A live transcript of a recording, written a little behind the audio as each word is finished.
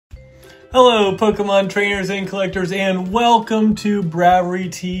Hello, Pokemon trainers and collectors, and welcome to Bravery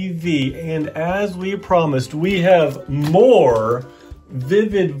TV. And as we promised, we have more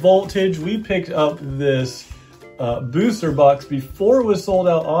Vivid Voltage. We picked up this booster box before it was sold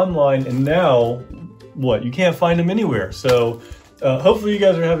out online, and now, what? You can't find them anywhere. So hopefully you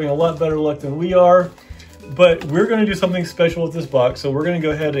guys are having a lot better luck than we are. But we're going to do something special with this box, so we're going to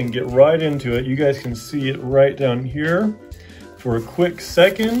go ahead and get right into it. You guys can see it right down here for a quick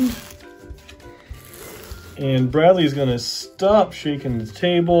second. And Bradley's gonna stop shaking the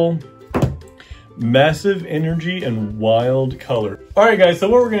table. Massive energy and wild color. All right, guys, so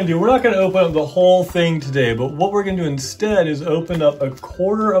what we're gonna do, we're not gonna open up the whole thing today, but what we're gonna do instead is open up a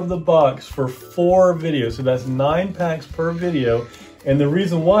quarter of the box for 4 videos. So that's 9 packs per video. And the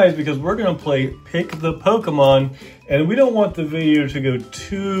reason why is because we're gonna play Pick the Pokémon, and we don't want the video to go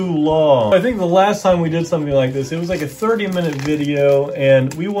too long. I think the last time we did something like this, it was like a 30-minute video,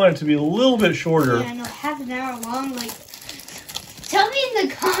 and we want it to be a little bit shorter. Yeah, I know, half an hour long. Like, tell me in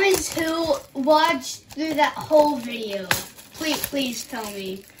the comments who watched through that whole video. Please tell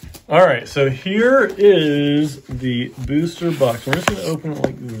me. All right, so here is the booster box. We're just gonna open it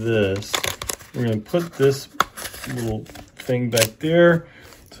like this. We're gonna put this little thing back there.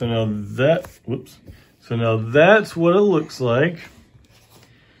 So now that, whoops. So now that's what it looks like.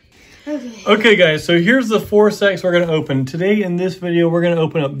 Okay guys, so here's the 4 stacks we're gonna open. Today in this video, we're gonna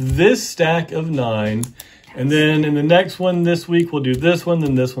open up this stack of 9. And then in the next one this week, we'll do this one,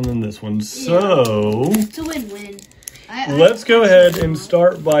 then this one, then this one. So it's a win-win. Let's go ahead and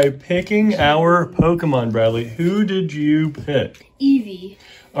start by picking our Pokemon, Bradley. Who did you pick? Eevee.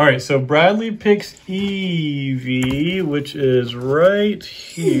 All right, so Bradley picks Eevee, which is right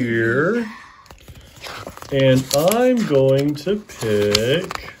here. And I'm going to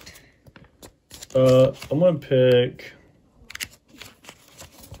pick, I'm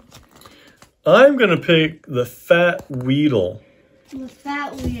going to pick the Fat Weedle. The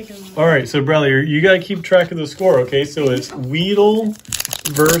Fat Weedle. All right, so Bradley, you got to keep track of the score, okay? So it's Weedle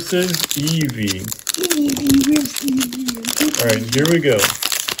versus Eevee. Eevee versus Eevee. All right, here we go.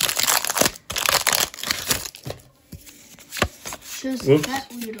 Whoops. Fat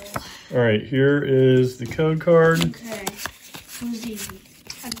Weedle. All right, here is the code card. Okay, who's Eevee?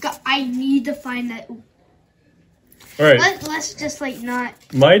 I need to find that. All right. Let's just like not.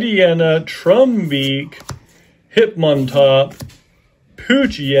 Mightyena, Trumbeak, Hitmontop,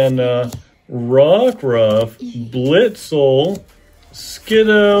 Poochyena, Rockruff, Blitzel,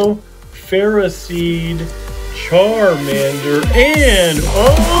 Skiddo, Ferroseed, Charmander, and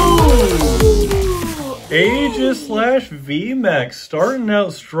Aegis/VMAX starting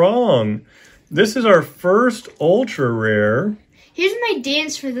out strong. This is our first ultra rare. Here's my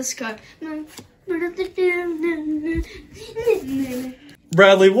dance for this card.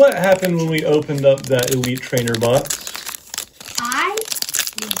 Bradley, what happened when we opened up that Elite Trainer box?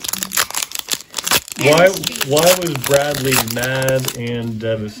 Why was Bradley mad and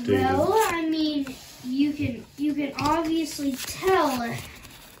devastated? Well, I mean, you can obviously tell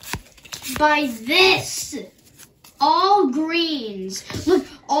by this. All greens. Look,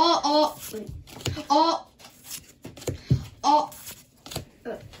 all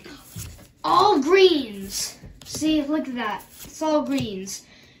greens. See, look at that. It's all greens.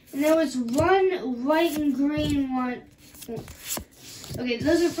 And there was one white and green one. Okay,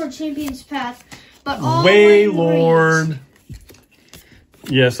 those are for Champion's Path. But all Waylord.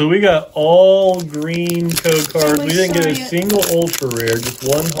 Yeah, so we got all green code cards. We didn't get a single ultra rare, just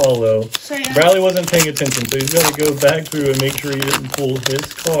one holo. Bradley wasn't paying attention, so he's got to go back through and make sure he didn't pull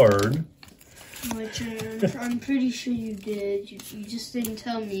his card. Which I'm pretty sure you did. You just didn't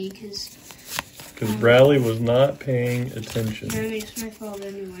tell me because Bradley was not paying attention. Yeah, I mean, it's my fault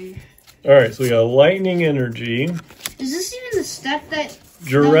anyway. All right, so we got Lightning Energy. Is this even the stuff that...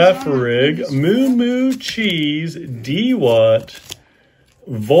 Girafarig, Moo Moo Cheese, Dewott,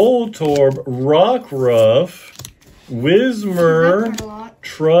 Voltorb, Rockruff, Whismur,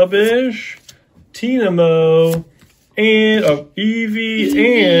 Trubbish, Tynamo, and Eevee,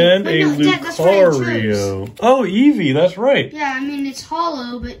 and a Lucario. Oh, Eevee, that's right. Yeah, I mean, it's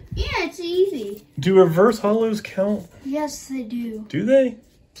hollow, but yeah, it's Eevee. Do reverse hollows count? Yes, they do. Do they?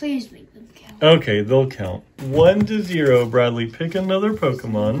 Please make them count. Okay, they'll count. 1-0, Bradley. Pick another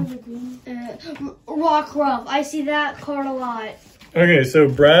Pokemon. Rockruff. I see that card a lot. Okay, so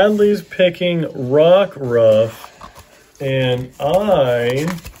Bradley's picking Rockruff, and I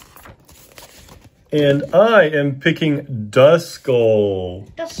am picking Duskull.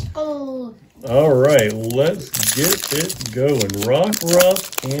 Duskull. All right, let's get it going.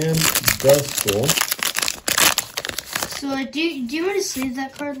 Rockruff and Duskull. So do you want to save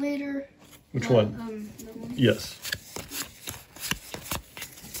that card later? Which one? That one. Yes.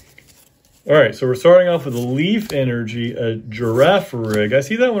 All right, so we're starting off with a Leaf Energy, a Girafarig. I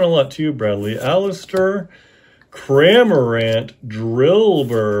see that one a lot too, Bradley. Alistair, Cramorant,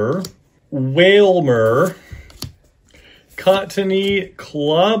 Drillbur, Whalmer, Cottony,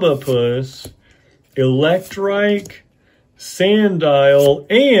 Clobopus, Electrike, Sandile,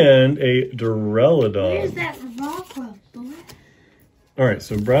 and a Duraludon. Where's that Rockruff, boy? All right,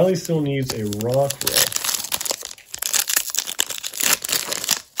 so Bradley still needs a Rockruff.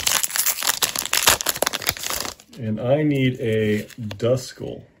 And I need a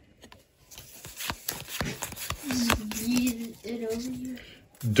Duskull. Read it over here.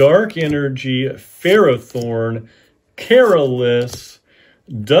 Dark Energy, Ferrothorn, Carolus,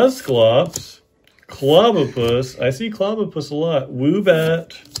 Dusclops, Clobopus. I see Clobopus a lot.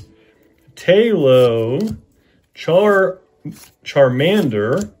 Woobat, Tailo,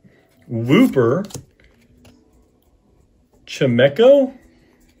 Charmander, Wooper, Chimecho,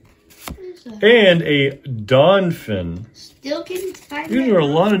 and a Donphin. Still can find These are a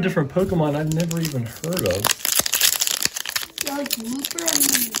lot of different Pokemon I've never even heard of. Yeah, like Wooper.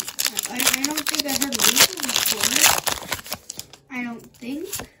 I don't think I heard Wooper before. I don't think.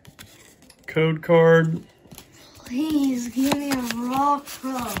 Code card. Please give me a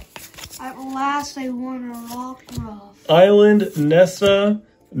Rockruff. At last I want a Rockruff. Island Nessa,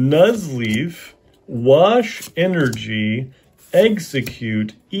 Nuzleaf, Wash Energy,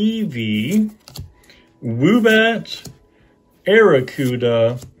 Execute, Eevee, Woobat,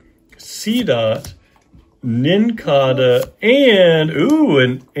 Arrokuda, Seedot, Nincada, and, ooh,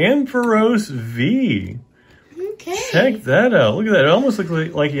 an Ampharos V. Okay. Check that out. Look at that. It almost looks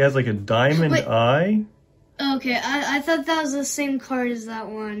like he has like a diamond eye. Okay, I thought that was the same card as that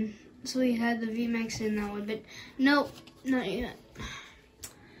one. So we had the VMAX in that one, but nope, not yet.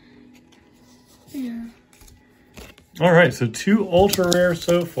 Yeah. All right, so 2 ultra rare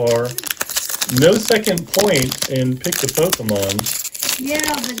so far. No second point in Pick the Pokémon. Yeah,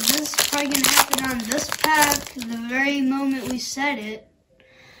 but this is probably going to happen on this pack the very moment we said it.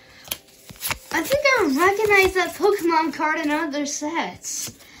 I think I recognize that Pokemon card in other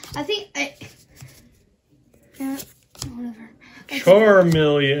sets. Yeah, whatever.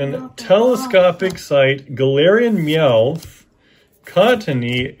 Charmeleon, Telescopic Sight, Galarian Meowth,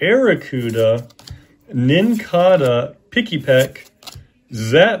 Cottony, Arrokuda, Nincada, Pikipek,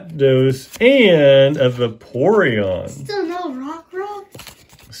 Zapdos, and a Vaporeon. Still no Rockruff?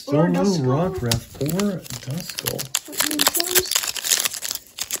 Still no Rockruff or Duskull.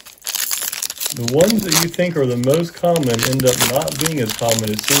 The ones that you think are the most common end up not being as common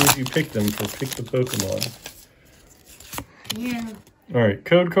as soon as you pick them for Pick the Pokémon. Yeah. All right,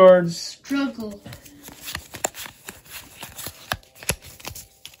 code cards. Struggle.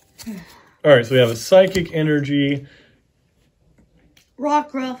 All right, so we have a Psychic Energy,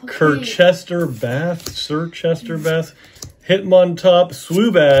 Rockruff. Okay. Sir Chester Bath, Hitmontop,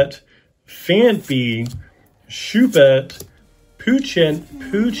 Swoobat, Phanpy, Shuppet,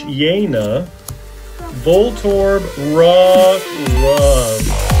 Poochyena, Voltorb, Rockruff.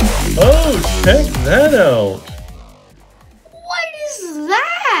 Oh, check that out. What is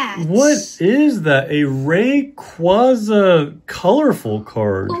that? What is that? A Rayquaza colorful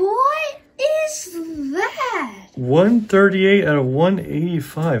card. What is that? 138 out of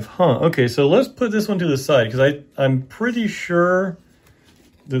 185. Huh. Okay, so let's put this one to the side because I'm pretty sure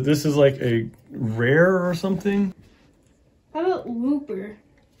that this is like a rare or something. How about Wooper?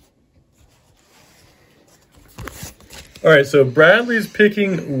 All right, so Bradley's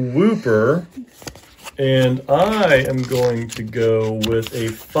picking Wooper, and I am going to go with a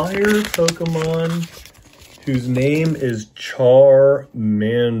fire Pokemon whose name is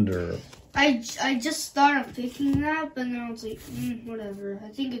Charmander. I just thought of picking that, but then I was like, whatever. I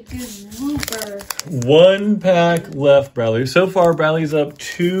think it gives Wooper. 1 pack left, Bradley. So far, Bradley's up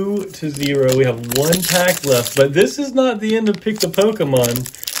 2-0. We have 1 pack left, but this is not the end of Pick the Pokémon.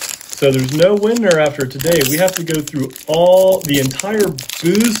 So there's no winner after today. We have to go through the entire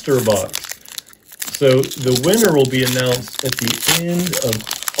booster box. So the winner will be announced at the end of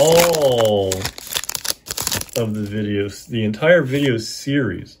all of the videos, the entire video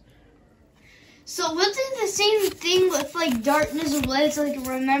series. So we'll do the same thing with like Darkness Ablaze. Like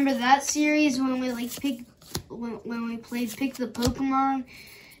remember that series when we like when we played Pick the Pokémon,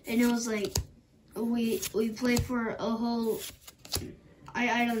 and it was like we played for a whole.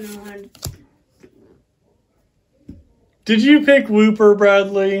 I don't know how to. Did you pick Wooper,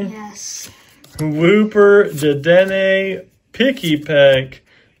 Bradley? Yes. Wooper, Dedenne, Pikipek,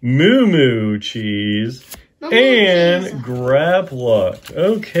 Moo Moo Cheese, and grab luck.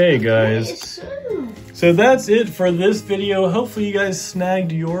 Okay, guys. So that's it for this video. Hopefully you guys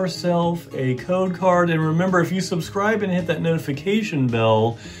snagged yourself a code card. And remember, if you subscribe and hit that notification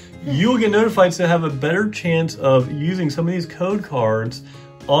bell, you'll get notified to have a better chance of using some of these code cards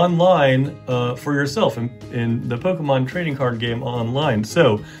online for yourself in the Pokemon trading card game online.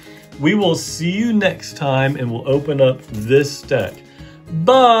 So we will see you next time, and we'll open up this stack.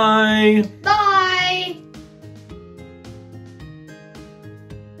 Bye! Bye!